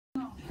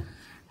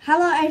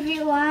Hello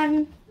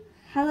everyone,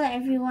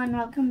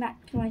 welcome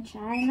back to my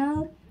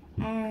channel,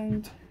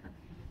 and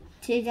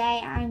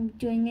today I'm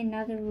doing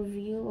another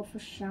review of a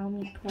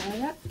Xiaomi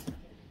product,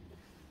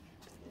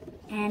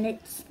 and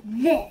it's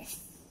this.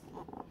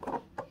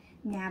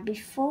 Now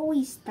before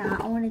we start,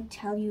 I want to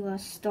tell you a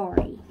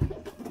story.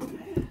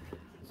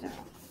 So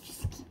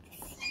just keep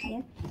this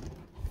here.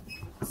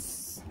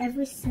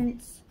 Ever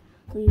since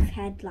we've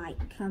had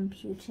like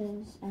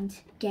computers and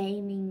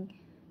gaming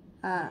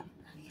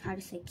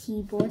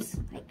keyboards,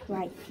 like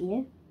right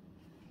here,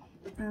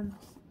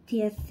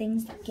 there are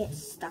things that get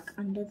stuck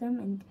under them,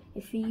 and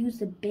if you use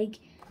the big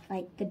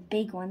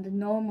one, the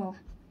normal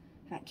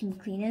vacuum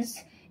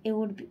cleaners, it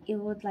would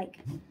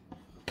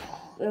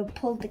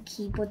pull the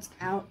keyboards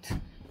out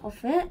of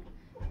it.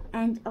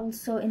 And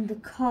also in the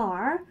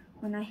car,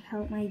 when I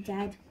helped my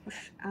dad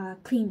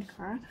clean the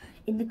car,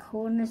 in the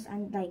corners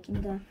and like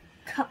in the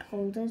cup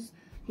holders,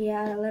 there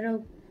are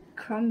little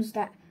crumbs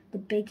that the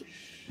big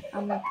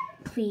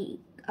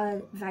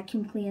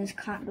vacuum cleaners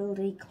can't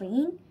really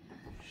clean,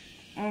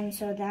 and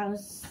so that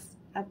was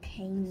a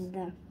pain in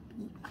the.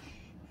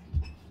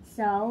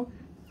 So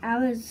I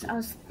was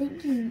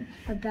thinking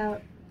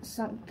about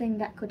something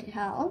that could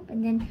help,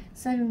 and then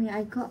suddenly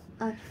I got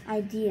an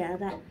idea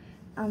that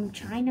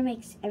China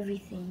makes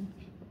everything.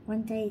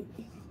 One day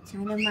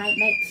China might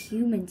make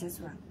humans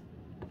as well.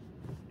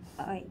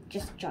 Alright,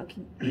 just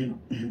joking.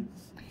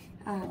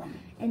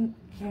 And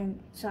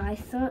so I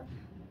thought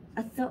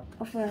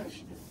of a.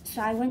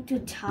 So I went to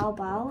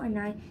Taobao and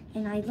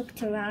I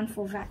looked around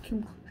for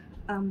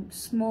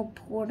small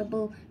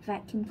portable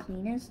vacuum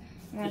cleaners,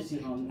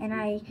 and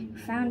I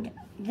found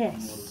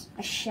this,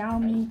 a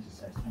Xiaomi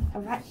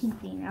vacuum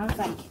cleaner. I was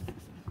like,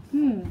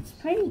 it's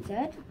pretty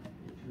good.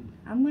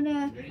 I'm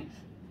gonna,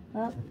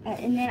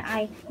 and then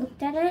I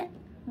looked at it,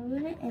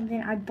 and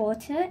then I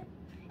bought it,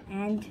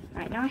 and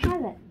right now I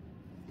have it.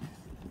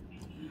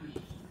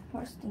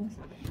 First things,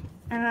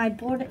 and I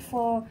bought it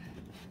for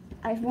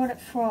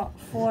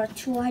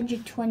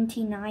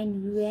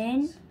 229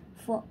 yuan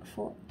from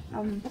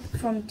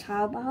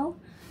Taobao,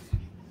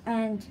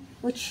 and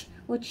which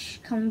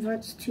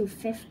converts to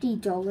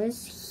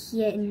 $50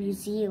 here in New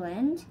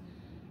Zealand,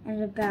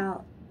 and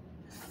about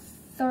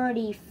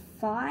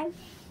 35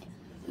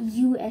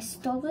 US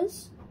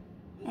dollars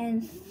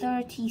and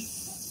 30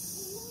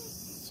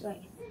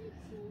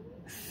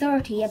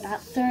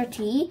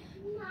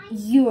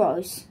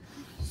 euros.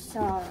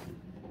 So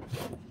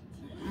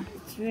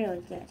it's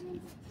really good.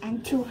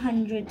 And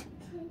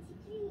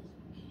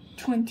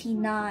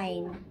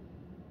 229.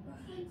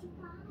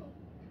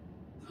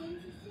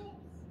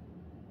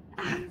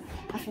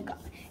 I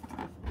forgot.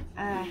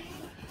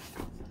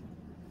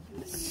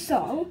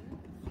 So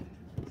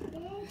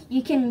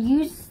you can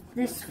use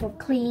this for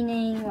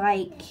cleaning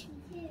like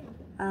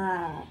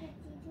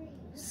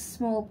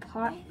small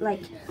part,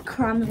 like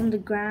crumbs on the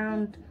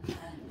ground.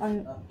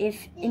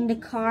 If in the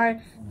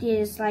car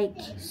there's like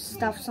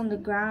stuffs on the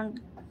ground,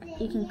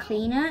 you can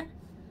clean it.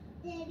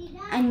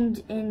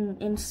 And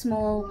in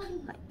small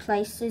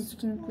places you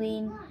can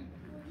clean,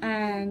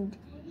 and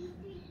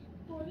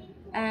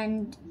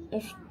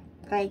if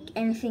like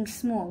anything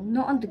small,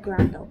 not on the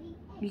ground though,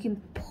 you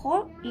can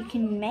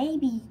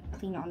maybe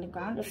clean it on the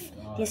ground if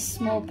there's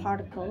small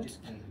particles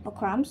or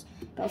crumbs,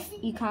 but if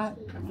you can't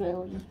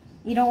really,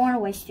 you don't want to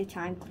waste your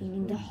time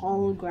cleaning the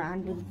whole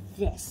ground with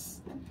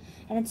this.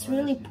 And it's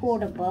really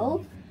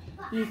portable.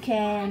 You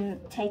can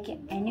take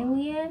it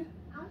anywhere,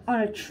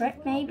 on a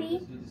trip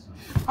maybe.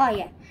 Oh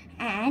yeah,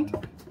 and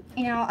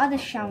in our other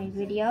Xiaomi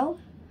video,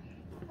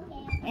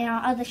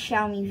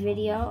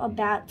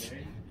 about,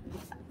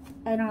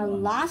 in our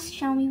last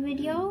Xiaomi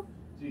video,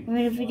 we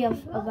made a video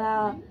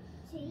about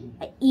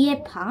an ear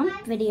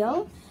pump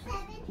video.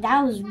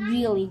 That was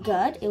really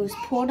good. It was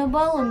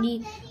portable, and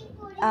we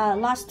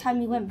last time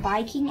we went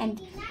biking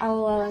and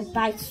our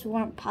bikes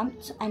weren't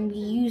pumped, and we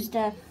used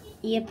the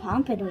ear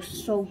pump, and it was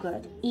so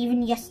good.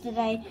 Even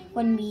yesterday,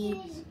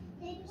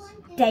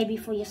 day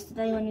before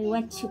yesterday, when we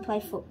went to play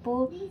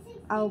football,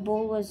 our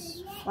ball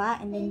was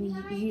flat, and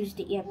then we used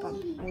the ear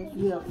pump. It was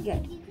really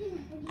good.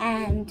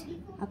 And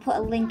I put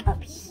a link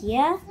up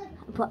here.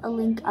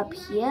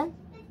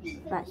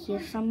 Right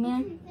here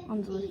somewhere,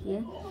 under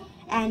here.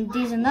 And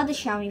there's another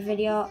Xiaomi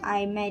video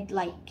I made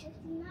like,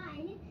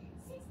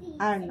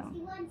 I don't know,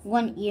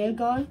 1 year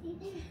ago.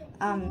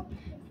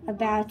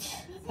 About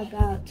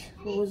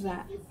what was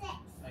that?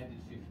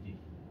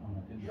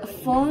 A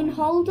phone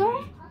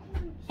holder,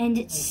 and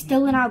it's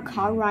still in our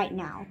car right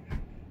now,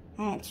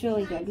 and it's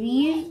really good.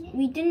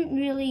 We didn't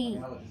really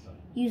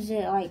use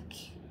it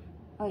like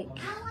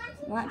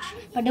much,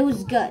 but it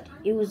was good.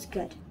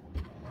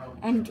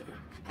 And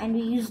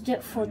we used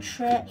it for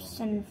trips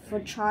and for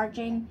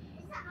charging.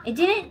 It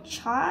didn't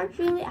charge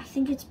really. I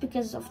think it's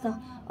because of the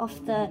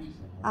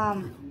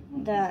on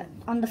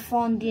the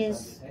phone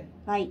there's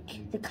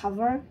like the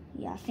cover.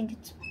 Yeah, I think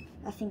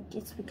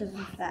it's because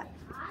of that.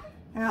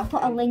 And I'll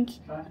put a link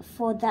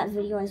for that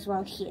video as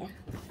well here.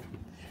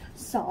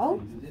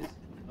 So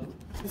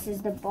this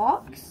is the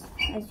box.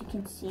 As you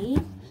can see,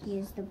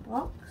 here's the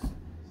box.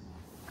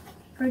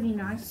 pretty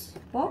nice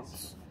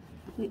box.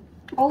 We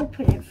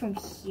open it from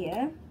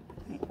here.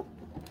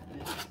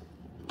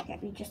 Okay,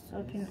 we just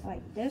open it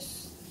like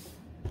this.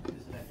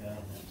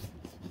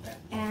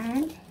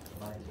 And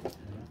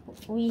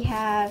we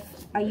have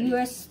a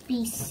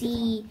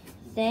USB-C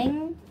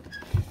thing.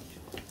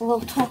 We'll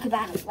talk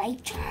about it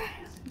later.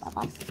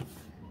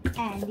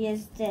 And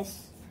there's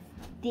this.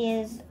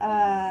 There's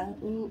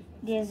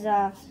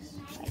a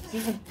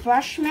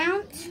brush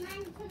mount.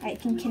 I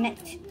can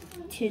connect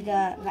to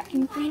the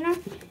vacuum cleaner.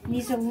 And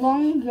there's a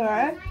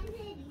longer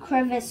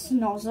crevice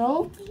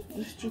nozzle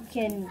which you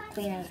can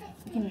connect.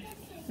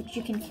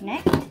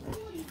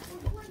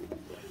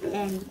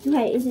 And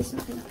wait, is there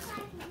something else?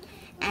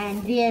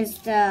 And there's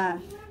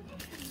the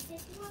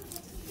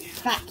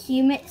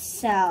vacuum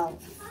itself.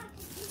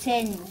 It's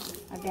in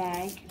a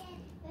bag,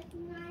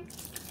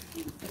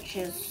 which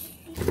is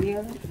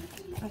weird.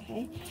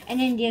 Okay, and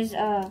then there's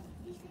a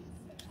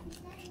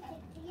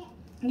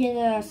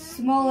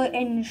smaller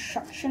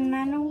instruction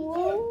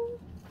manual.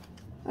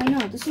 Oh no,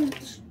 this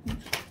is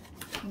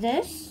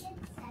this.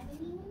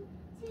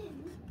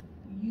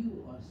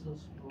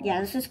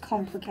 Yeah, this is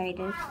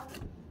complicated.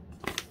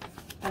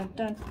 Dun,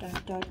 dun, dun,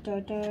 dun,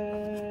 dun,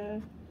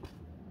 dun.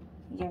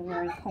 Yeah,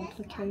 very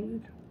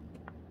complicated.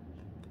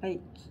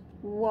 Like,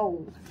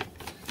 whoa.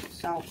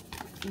 So,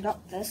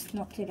 not this,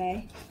 not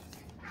today.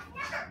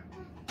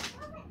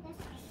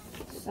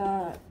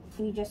 So,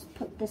 we just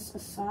put this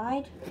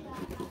aside.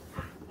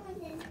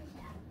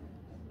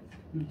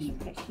 Just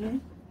put it here.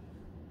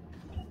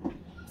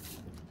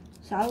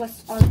 So,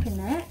 let's open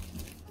it.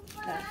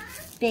 The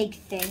big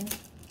thing.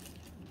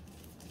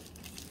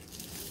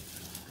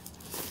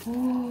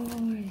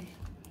 Oh,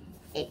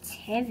 it's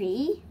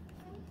heavy,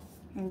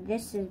 and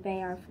this is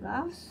made of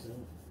glass.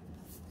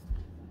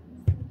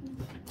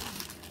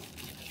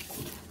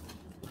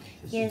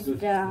 Here's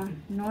the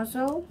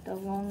nozzle, the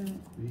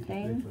long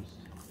thing.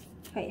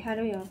 Wait, how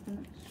do we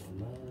open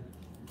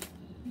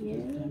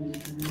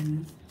it?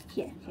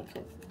 Yeah, okay,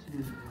 cool.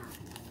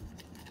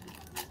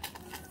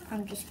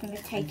 I'm just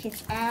gonna take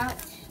it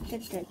out. Da,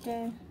 da,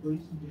 da.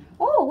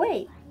 Oh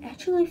wait, it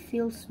actually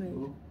feels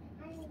smooth.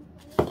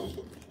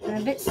 And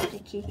a bit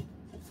sticky.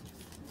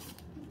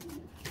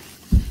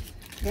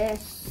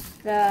 This,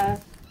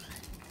 the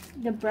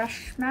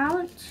brush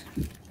mount.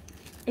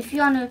 If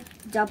you want to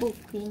double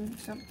clean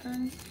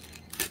something,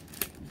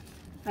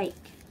 like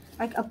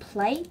a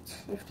plate,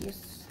 if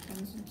there's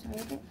things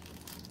inside it.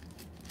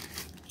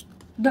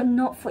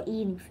 Not for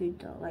eating food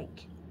though,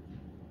 like,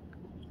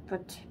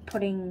 but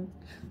putting,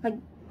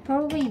 like,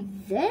 probably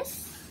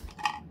this.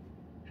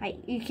 Like,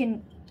 you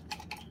can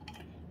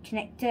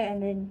connect it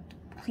and then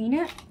clean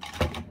it.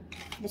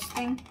 This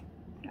thing.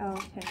 Oh,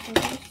 pencil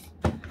case.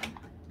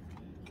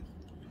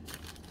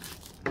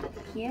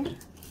 Here.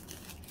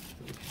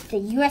 The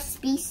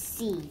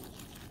USB-C.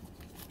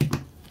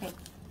 Wait.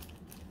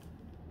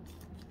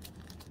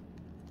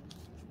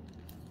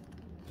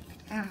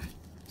 Ah,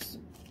 it's a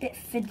bit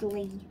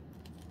fiddly.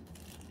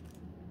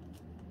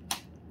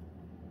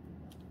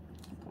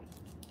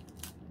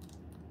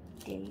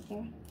 There you go.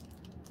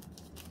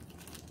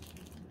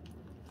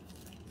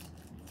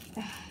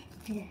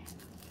 Yeah.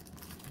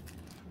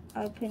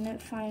 Open it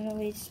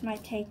finally. This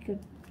might take a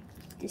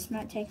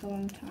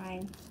long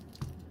time.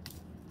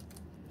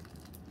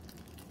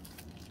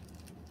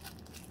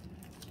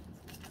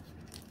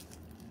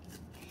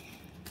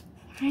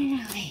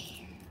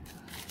 Finally.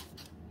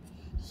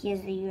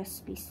 Here's the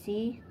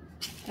USB-C.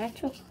 That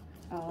took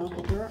a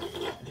little bit.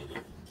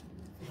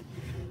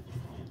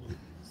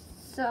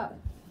 So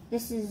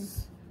this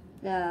is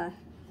the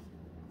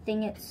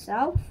thing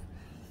itself.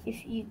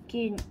 If you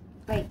can,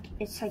 like,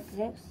 it's like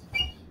this.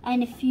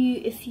 And if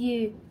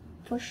you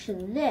push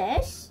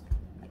this,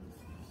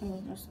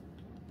 and just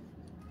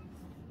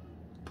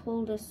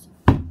pull this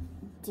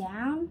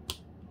down,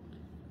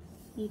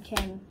 you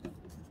can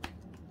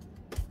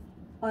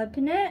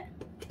open it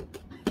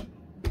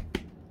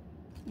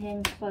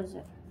and close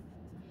it.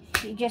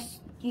 You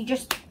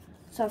just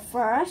so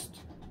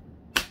first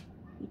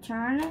you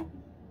turn it,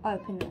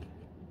 open it,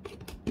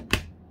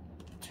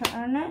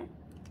 turn it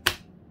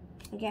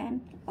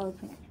again,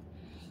 open it.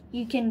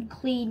 You can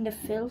clean the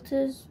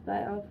filters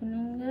by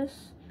opening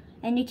this,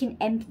 and you can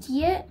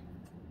empty it.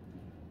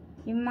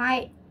 You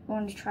might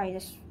want to try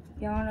this.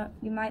 You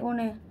might want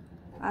to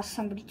ask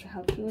somebody to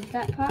help you with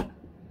that part.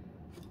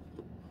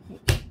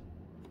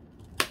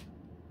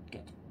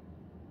 Good.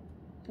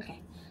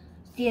 Okay.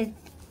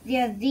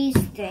 There are these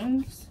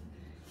things.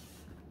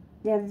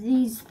 There are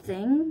these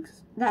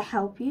things that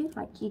help you.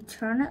 Like, you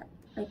turn it.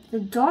 Like,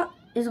 the dot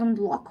is on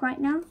lock right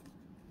now.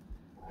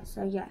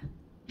 So yeah.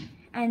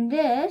 And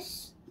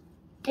this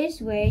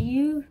is where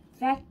you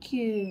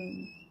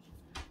vacuum.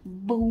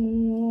 Boom.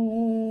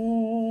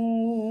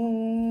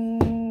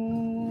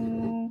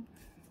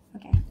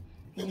 Okay.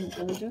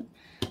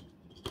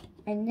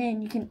 And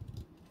then you can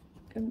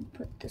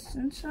put this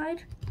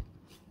inside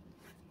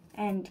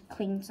and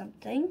clean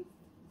something.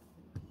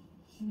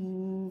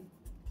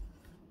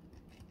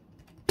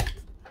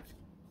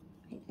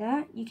 Like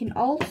that. You can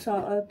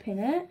also open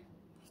it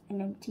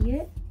and empty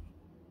it.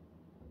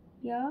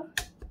 Yeah.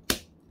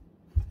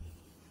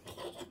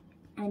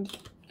 And you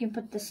can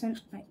put this in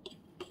like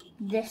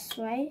this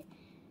way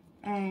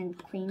and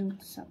clean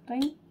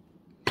something.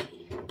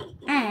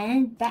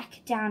 And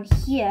back down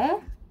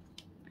here,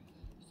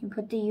 you can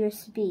put the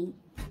USB.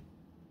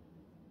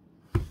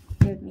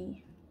 With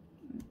me.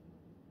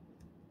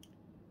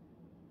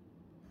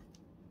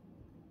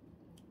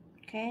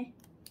 Okay.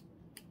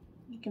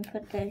 You can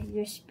put the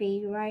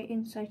USB right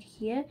inside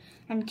here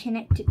and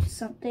connect it to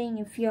something.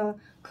 If you're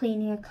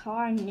cleaning a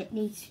car and it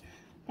needs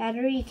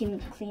battery, you can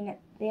clean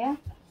it there.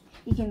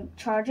 You can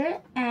charge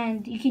it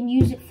and you can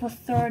use it for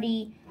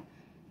 30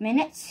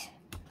 minutes.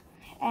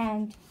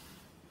 And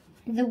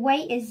the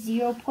weight is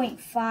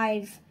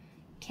 0.5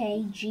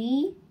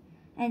 kg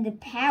and the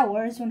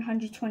power is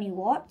 120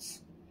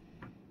 watts.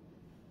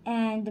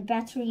 And the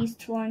battery is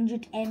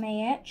 200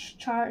 mAh,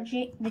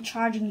 the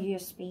charging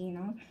USB, you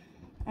know.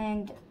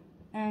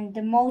 And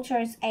the motor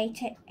is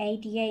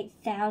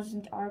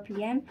 88,000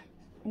 RPM,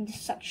 and the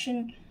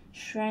suction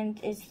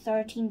strength is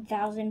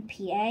 13,000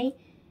 PA,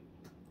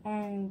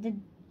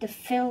 and the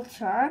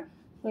filter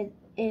oh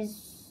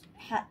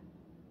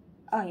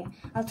yeah,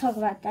 I'll talk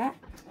about that.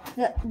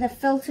 The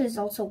filter is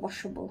also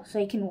washable, so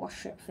you can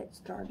wash it if it's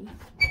dirty.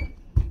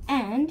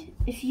 And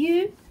this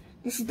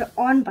is the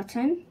on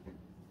button,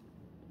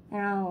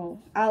 and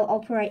I'll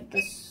operate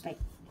this like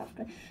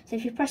after. So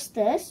if you press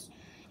this,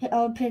 it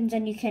opens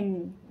and you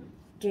can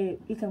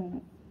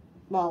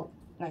well,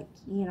 like,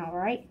 you know,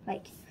 right?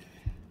 Like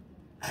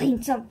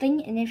clean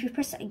something, and if you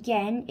press it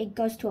again, it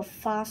goes to a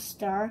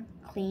faster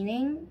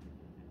cleaning,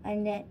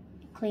 and then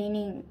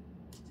cleaning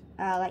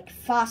like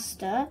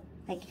faster.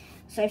 Like,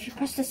 so if you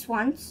press this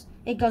once,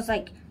 it goes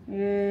like,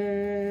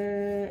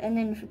 and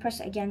then if you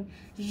press it again,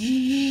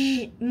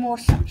 more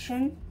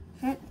suction,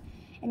 and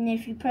then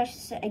if you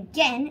press it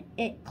again,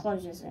 it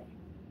closes it.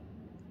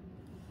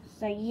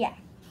 So yeah.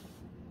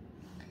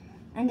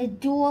 And the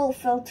dual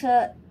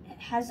filter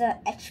has a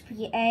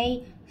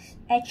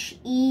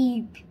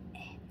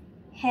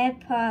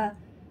HEPA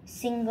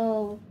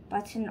single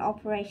button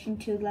operation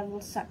to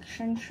level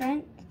suction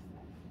strength.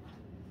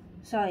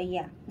 So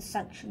yeah, the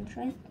suction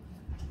strength.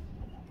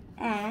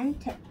 And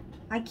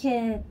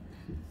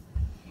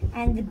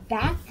the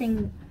bad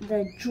thing,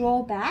 the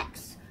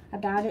drawbacks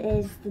about it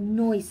is the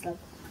noise level.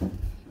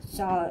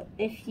 So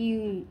if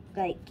you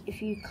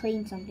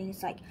clean something,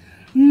 it's like,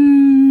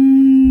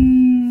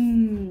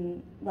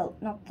 well,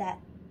 not that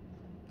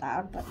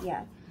loud, but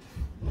yeah.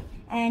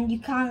 And you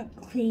can't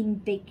clean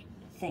big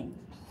things.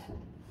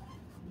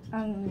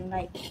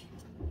 Like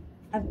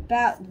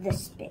about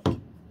this big.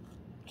 You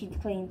can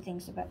clean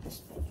things about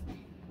this big.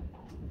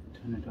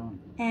 Turn it on.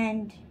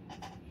 And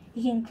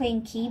you can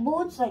clean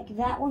keyboards like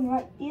that one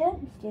right there.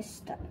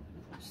 Just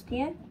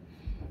there.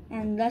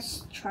 And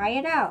let's try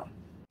it out.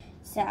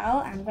 So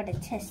I'm gonna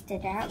test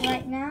it out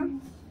right now.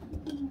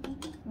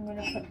 I'm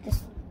gonna put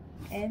this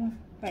in.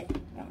 Right.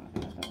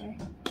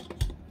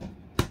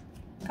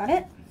 Got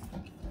it?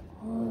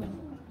 Now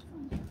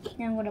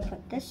I'm gonna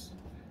put this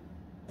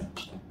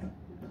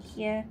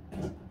here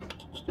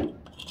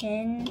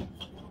in.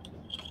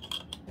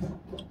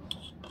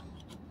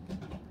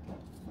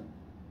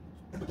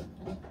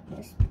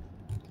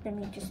 Let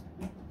me just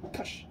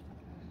push.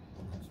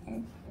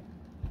 And,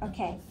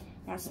 okay,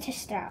 now let's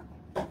test it out.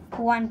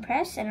 One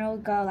press and it'll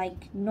go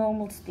like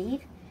normal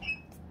speed.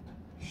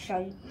 Show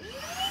you.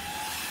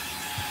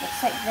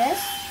 Looks like this.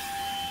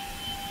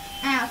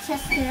 And I'll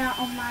test it out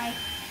on my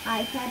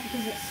iPad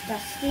because it's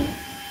dusty.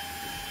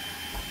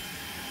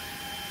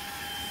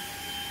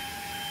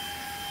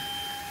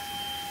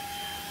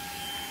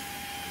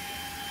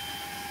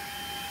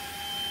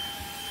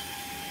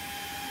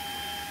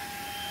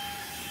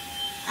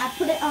 I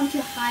put it onto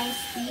higher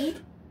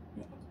speed.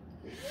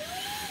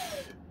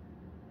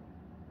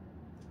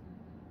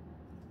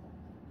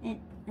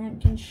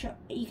 And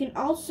you can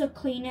also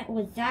clean it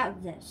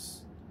without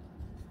this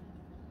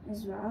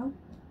as well.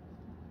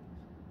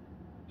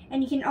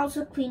 And you can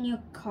also clean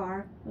your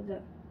car with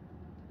it.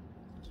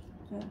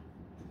 So,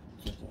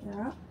 check it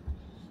out.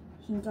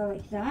 You can go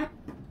like that.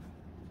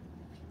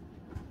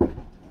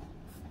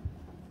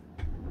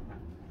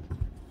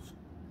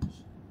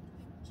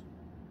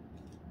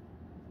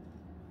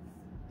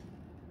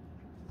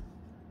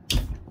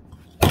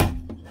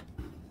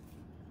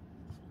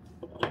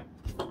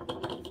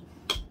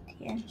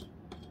 Here.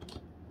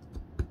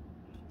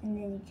 And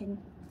then you can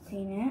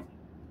clean it.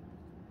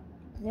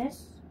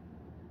 This.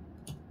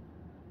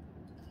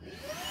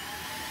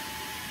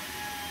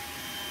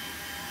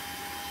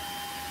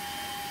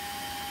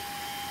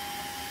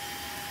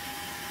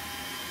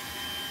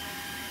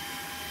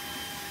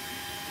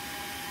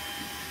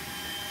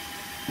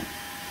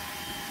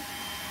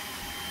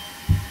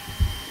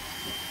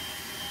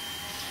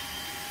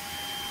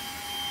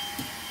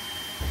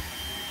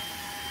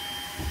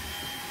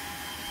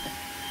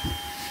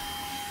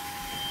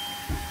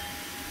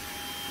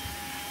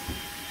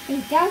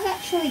 It does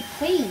actually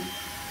clean.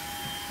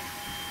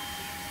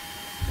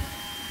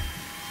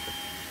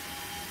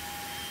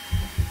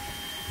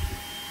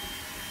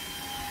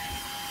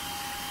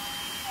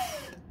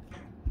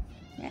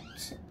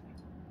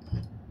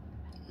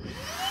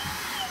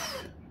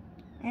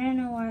 don't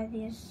know why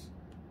these.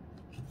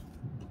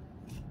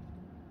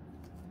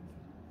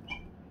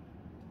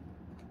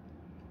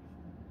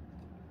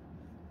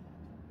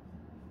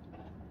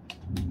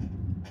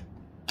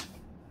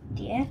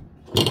 Yeah.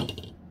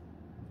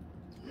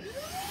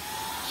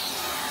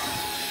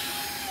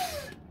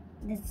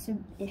 That's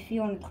if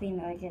you want to clean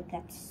it like it,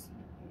 that's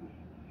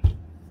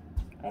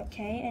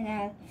okay.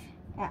 And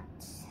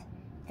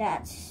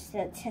that's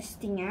the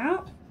testing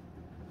out,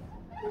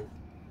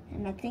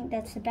 and I think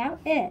that's about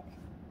it.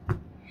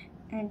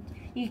 And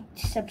you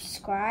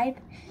subscribe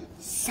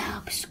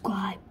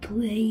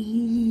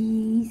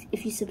please.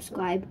 If you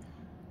subscribe,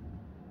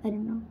 I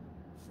don't know.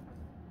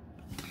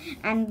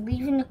 And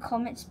leave in the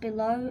comments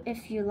below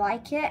if you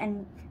like it,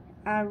 and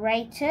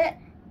rate it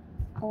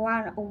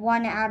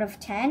 1 out of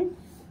 10.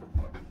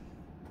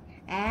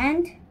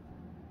 And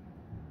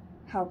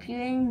hope you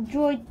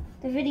enjoyed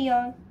the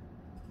video.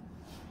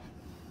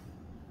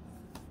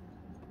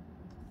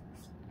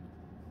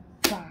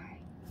 Bye.